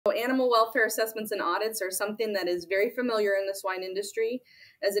Animal welfare assessments and audits are something that is very familiar in the swine industry.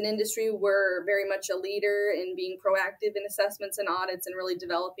 As an industry, we're very much a leader in being proactive in assessments and audits and really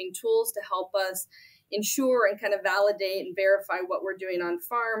developing tools to help us ensure and kind of validate and verify what we're doing on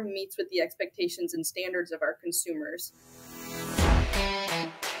farm meets with the expectations and standards of our consumers.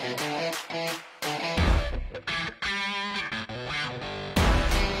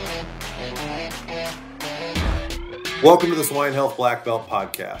 Welcome to the Swine Health Blackbelt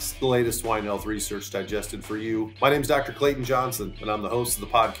Podcast, the latest swine health research digested for you. My name is Dr. Clayton Johnson, and I'm the host of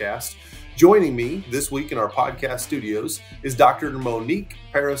the podcast. Joining me this week in our podcast studios is Dr. Monique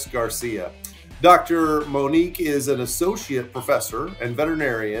Pairis-Garcia. Dr. Monique is an associate professor and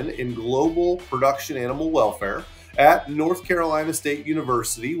veterinarian in global production animal welfare at North Carolina State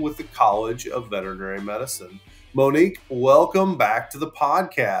University with the College of Veterinary Medicine. Monique, welcome back to the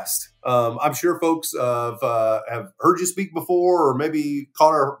podcast. I'm sure folks have heard you speak before or maybe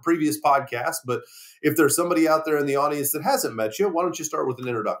caught our previous podcast, but if there's somebody out there in the audience that hasn't met you, why don't you start with an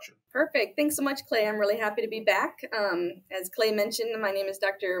introduction? Perfect. Thanks so much, Clay. I'm really happy to be back. As Clay mentioned, my name is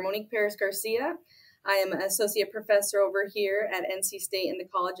Dr. Monique Pairis-Garcia. I am an associate professor over here at NC State in the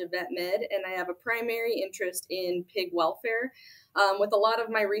College of Vet Med, and I have a primary interest in pig welfare, with a lot of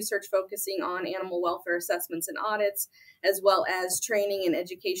my research focusing on animal welfare assessments and audits, as well as training and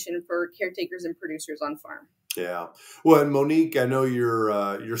education for caretakers and producers on farm. Yeah. Well, and Monique, I know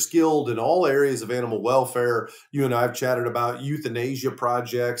you're skilled in all areas of animal welfare. You and I have chatted about euthanasia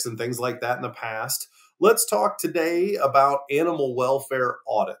projects and things like that in the past. Let's talk today about animal welfare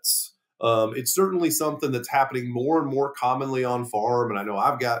audits. It's certainly something that's happening more and more commonly on farm. And I know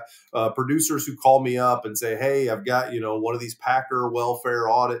I've got producers who call me up and say, hey, I've got, one of these packer welfare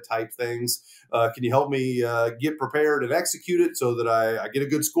audit type things. Can you help me get prepared and execute it so that I get a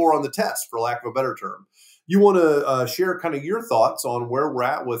good score on the test, for lack of a better term? You want to share kind of your thoughts on where we're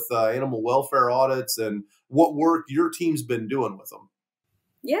at with animal welfare audits and what work your team's been doing with them?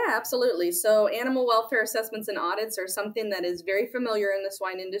 Yeah, absolutely. So animal welfare assessments and audits are something that is very familiar in the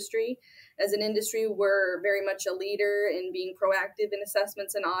swine industry. As an industry, we're very much a leader in being proactive in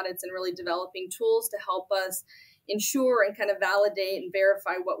assessments and audits and really developing tools to help us ensure and kind of validate and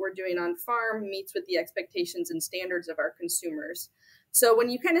verify what we're doing on farm meets with the expectations and standards of our consumers. So when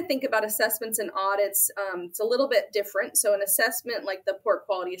you kind of think about assessments and audits, it's a little bit different. So an assessment like the Pork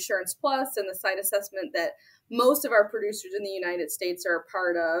Quality Assurance Plus and the site assessment that most of our producers in the United States are a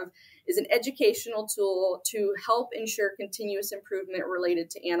part of is an educational tool to help ensure continuous improvement related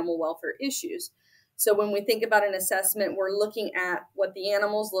to animal welfare issues. So when we think about an assessment, we're looking at what the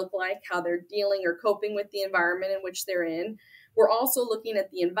animals look like, how they're dealing or coping with the environment in which they're in. We're also looking at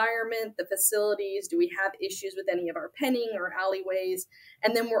the environment, the facilities. Do we have issues with any of our penning or alleyways?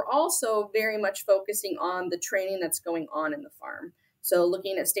 And then we're also very much focusing on the training that's going on in the farm. So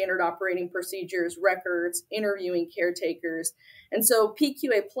looking at standard operating procedures, records, interviewing caretakers. And so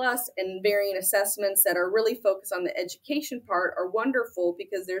PQA Plus and varying assessments that are really focused on the education part are wonderful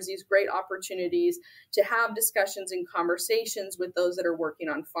because there's these great opportunities to have discussions and conversations with those that are working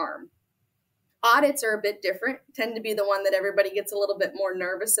on farm. Audits are a bit different, tend to be the one that everybody gets a little bit more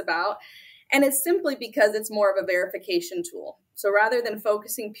nervous about. And it's simply because it's more of a verification tool. So rather than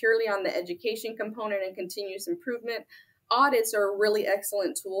focusing purely on the education component and continuous improvement, audits are a really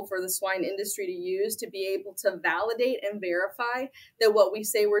excellent tool for the swine industry to use to be able to validate and verify that what we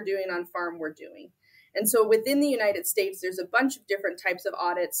say we're doing on farm, we're doing. And so within the United States, there's a bunch of different types of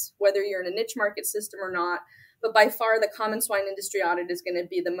audits, whether you're in a niche market system or not. But by far, the common swine industry audit is going to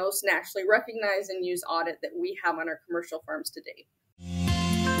be the most nationally recognized and used audit that we have on our commercial farms to date.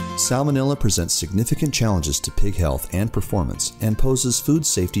 Salmonella presents significant challenges to pig health and performance and poses food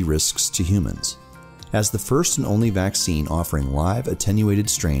safety risks to humans. As the first and only vaccine offering live attenuated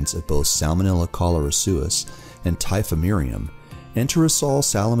strains of both Salmonella cholerae and Typhimurium, Enterosol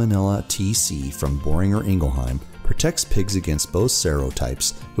Salmonella TC from Boehringer Ingelheim protects pigs against both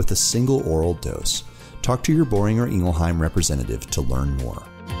serotypes with a single oral dose. Talk to your Boehringer Ingelheim representative to learn more.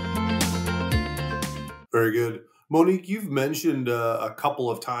 Very good. Monique, you've mentioned a couple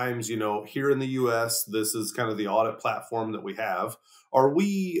of times, here in the U.S., this is kind of the audit platform that we have. Are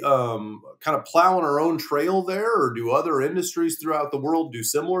we kind of plowing our own trail there, or do other industries throughout the world do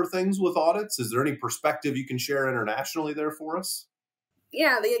similar things with audits? Is there any perspective you can share internationally there for us?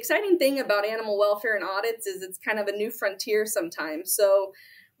 Yeah, the exciting thing about animal welfare and audits is it's kind of a new frontier sometimes. So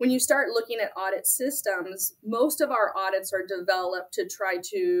when you start looking at audit systems, most of our audits are developed to try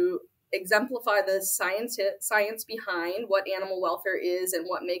to exemplify the science behind what animal welfare is and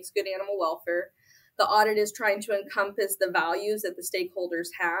what makes good animal welfare. The audit is trying to encompass the values that the stakeholders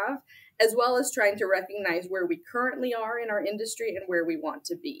have, as well as trying to recognize where we currently are in our industry and where we want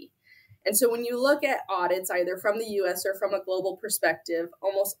to be. And so when you look at audits, either from the US or from a global perspective,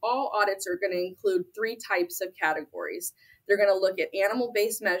 almost all audits are going to include three types of categories. They're going to look at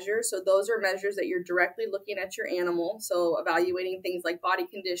animal-based measures. So those are measures that you're directly looking at your animal. So evaluating things like body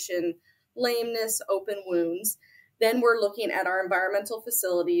condition, lameness, open wounds. Then we're looking at our environmental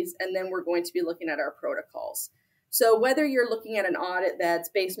facilities, and then we're going to be looking at our protocols. So whether you're looking at an audit that's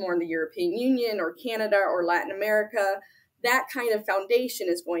based more in the European Union or Canada or Latin America, that kind of foundation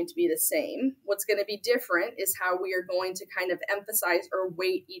is going to be the same. What's going to be different is how we are going to kind of emphasize or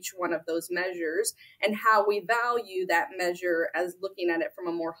weight each one of those measures and how we value that measure as looking at it from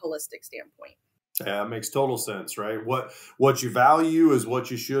a more holistic standpoint. Yeah, it makes total sense, right? What you value is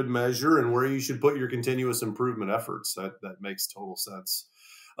what you should measure and where you should put your continuous improvement efforts. That makes total sense.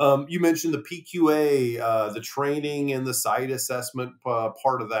 You mentioned the PQA, the training and the site assessment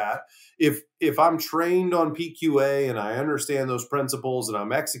part of that. If I'm trained on PQA and I understand those principles and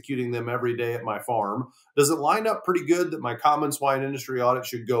I'm executing them every day at my farm, does it line up pretty good that my common swine industry audit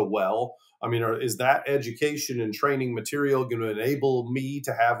should go well? I mean, is that education and training material going to enable me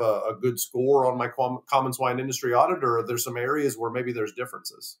to have a good score on my common swine industry audit, or are there some areas where maybe there's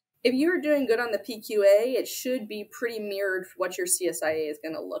differences? If you're doing good on the PQA, it should be pretty mirrored what your CSIA is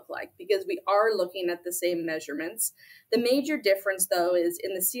going to look like, because we are looking at the same measurements. The major difference, though, is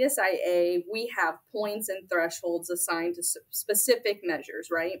in the CSIA, we have points and thresholds assigned to specific measures,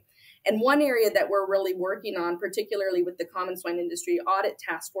 right? And one area that we're really working on, particularly with the Common Swine Industry Audit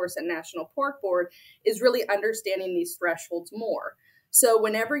Task Force and National Pork Board, is really understanding these thresholds more. So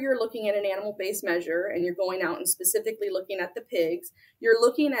whenever you're looking at an animal-based measure and you're going out and specifically looking at the pigs, you're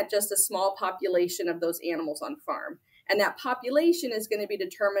looking at just a small population of those animals on farm. And that population is going to be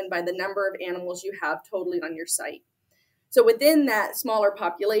determined by the number of animals you have totally on your site. So within that smaller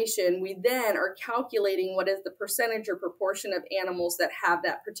population, we then are calculating what is the percentage or proportion of animals that have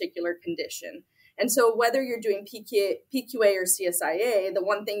that particular condition. And so whether you're doing PQA or CSIA, the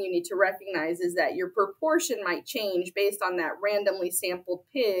one thing you need to recognize is that your proportion might change based on that randomly sampled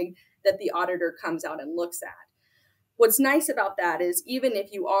pig that the auditor comes out and looks at. What's nice about that is even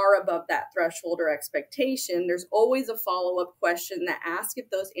if you are above that threshold or expectation, there's always a follow-up question that asks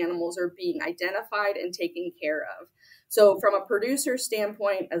if those animals are being identified and taken care of. So from a producer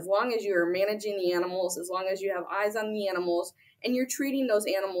standpoint, as long as you are managing the animals, as long as you have eyes on the animals, and you're treating those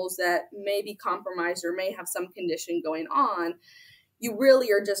animals that may be compromised or may have some condition going on, you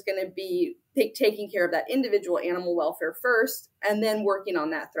really are just going to be taking care of that individual animal welfare first, and then working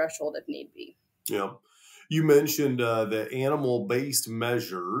on that threshold if need be. Yeah. You mentioned the animal-based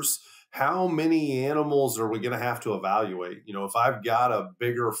measures. How many animals are we going to have to evaluate? You know, if I've got a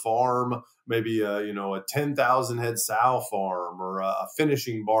bigger farm, maybe a 10,000 head sow farm or a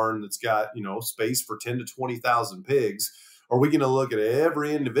finishing barn that's got, space for 10 to 20,000 pigs, are we going to look at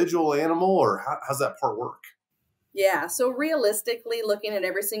every individual animal, or how's that part work? Yeah, so realistically, looking at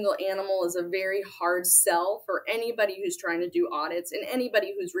every single animal is a very hard sell for anybody who's trying to do audits and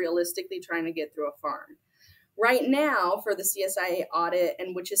anybody who's realistically trying to get through a farm. Right now, for the CSIA audit,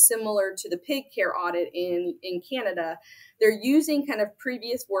 and which is similar to the pig care audit in Canada, they're using kind of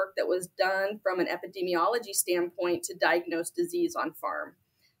previous work that was done from an epidemiology standpoint to diagnose disease on farm.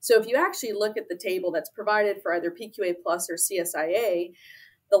 So if you actually look at the table that's provided for either PQA Plus or CSIA,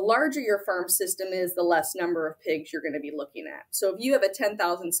 the larger your farm system is, the less number of pigs you're going to be looking at. So if you have a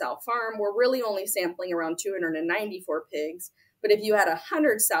 10,000 sow farm, we're really only sampling around 294 pigs. But if you had a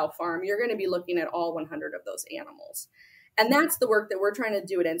 100 sow farm, you're going to be looking at all 100 of those animals. And that's the work that we're trying to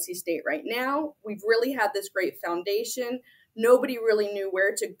do at NC State right now. We've really had this great foundation. Nobody really knew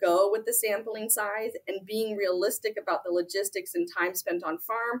where to go with the sampling size, and being realistic about the logistics and time spent on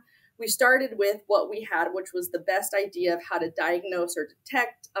farm, we started with what we had, which was the best idea of how to diagnose or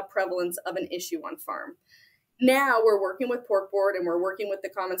detect a prevalence of an issue on farm. Now we're working with Pork Board and we're working with the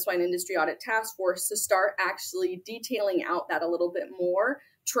Common Swine Industry Audit Task Force to start actually detailing out that a little bit more,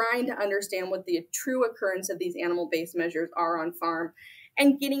 trying to understand what the true occurrence of these animal-based measures are on farm,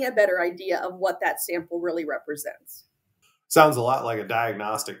 and getting a better idea of what that sample really represents. Sounds a lot like a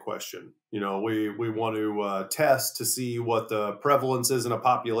diagnostic question. We want to test to see what the prevalence is in a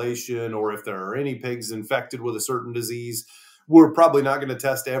population, or if there are any pigs infected with a certain disease. We're probably not going to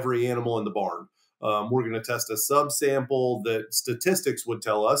test every animal in the barn. We're going to test a subsample that statistics would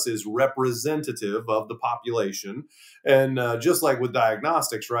tell us is representative of the population. And just like with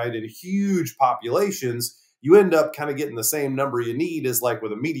diagnostics, right, in huge populations, you end up kind of getting the same number you need as like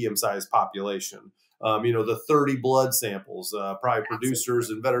with a medium-sized population. the 30 blood samples. Probably producers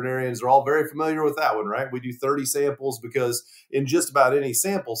and veterinarians are all very familiar with that one, right? We do 30 samples because in just about any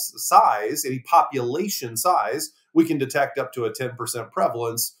sample size, any population size, we can detect up to a 10%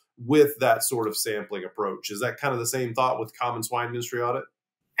 prevalence with that sort of sampling approach. Is that kind of the same thought with common swine industry audit?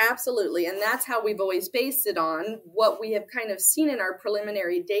 Absolutely. And that's how we've always based it on. What we have kind of seen in our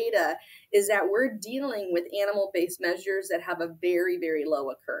preliminary data is that we're dealing with animal-based measures that have a very, very low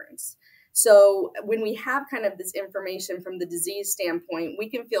occurrence. So when we have kind of this information from the disease standpoint, we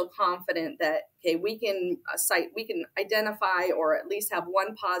can feel confident that, okay, we can identify or at least have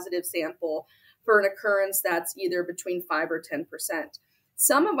one positive sample for an occurrence that's either between 5 or 10%.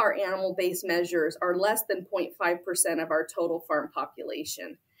 Some of our animal-based measures are less than 0.5% of our total farm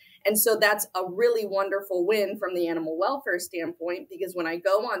population. And so that's a really wonderful win from the animal welfare standpoint, because when I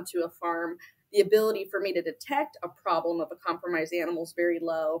go onto a farm, the ability for me to detect a problem of a compromised animal is very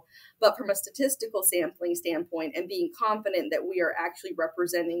low. But from a statistical sampling standpoint and being confident that we are actually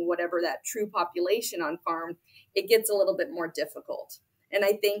representing whatever that true population on farm, it gets a little bit more difficult. And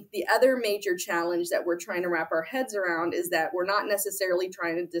I think the other major challenge that we're trying to wrap our heads around is that we're not necessarily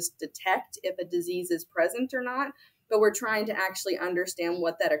trying to just detect if a disease is present or not, but we're trying to actually understand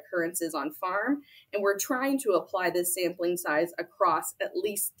what that occurrence is on farm. And we're trying to apply this sampling size across at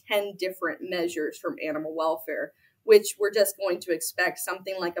least 10 different measures from animal welfare, which we're just going to expect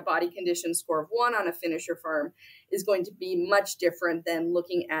something like a body condition score of 1 on a finisher farm is going to be much different than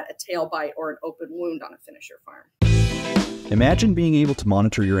looking at a tail bite or an open wound on a finisher farm. Imagine being able to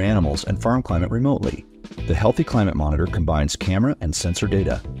monitor your animals and farm climate remotely. The Healthy Climate Monitor combines camera and sensor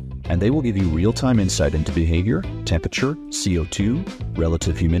data, and they will give you real-time insight into behavior, temperature, CO2,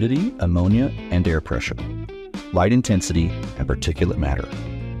 relative humidity, ammonia, and air pressure, light intensity, and particulate matter.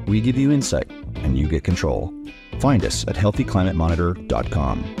 We give you insight, and you get control. Find us at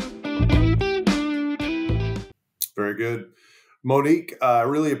healthyclimatemonitor.com. Very good. Monique, I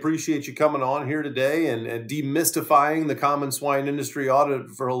really appreciate you coming on here today and demystifying the common swine industry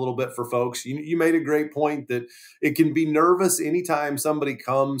audit for a little bit for folks. You made a great point that it can be nervous anytime somebody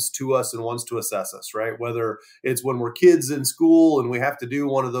comes to us and wants to assess us, right? Whether it's when we're kids in school and we have to do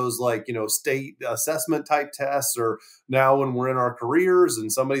one of those state assessment type tests, or now when we're in our careers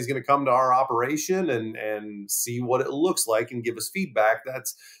and somebody's going to come to our operation and see what it looks like and give us feedback.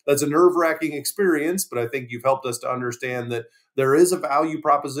 That's a nerve-wracking experience, but I think you've helped us to understand that there is a value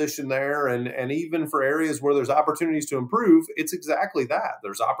proposition there. And even for areas where there's opportunities to improve, it's exactly that.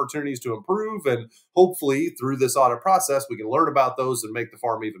 There's opportunities to improve. And hopefully through this audit process, we can learn about those and make the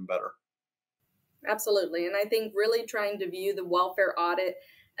farm even better. Absolutely. And I think really trying to view the welfare audit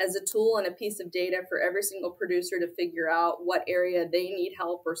as a tool and a piece of data for every single producer to figure out what area they need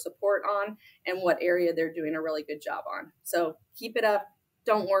help or support on and what area they're doing a really good job on. So keep it up.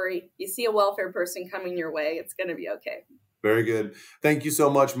 Don't worry. You see a welfare person coming your way, it's going to be okay. Very good. Thank you so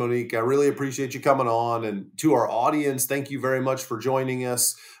much, Monique. I really appreciate you coming on. And to our audience, thank you very much for joining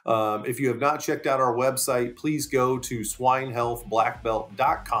us. If you have not checked out our website, please go to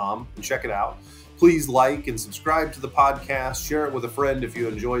swinehealthblackbelt.com and check it out. Please like and subscribe to the podcast, share it with a friend if you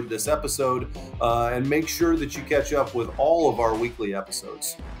enjoyed this episode, and make sure that you catch up with all of our weekly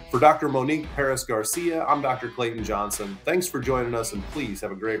episodes. For Dr. Monique Pairis-Garcia, I'm Dr. Clayton Johnson. Thanks for joining us, and please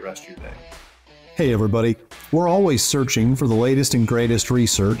have a great rest of your day. Hey everybody, we're always searching for the latest and greatest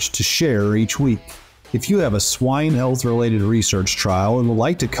research to share each week. If you have a swine health related research trial and would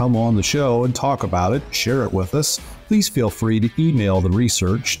like to come on the show and talk about it, share it with us, please feel free to email the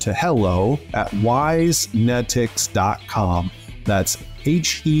research to hello@wisenetics.com. That's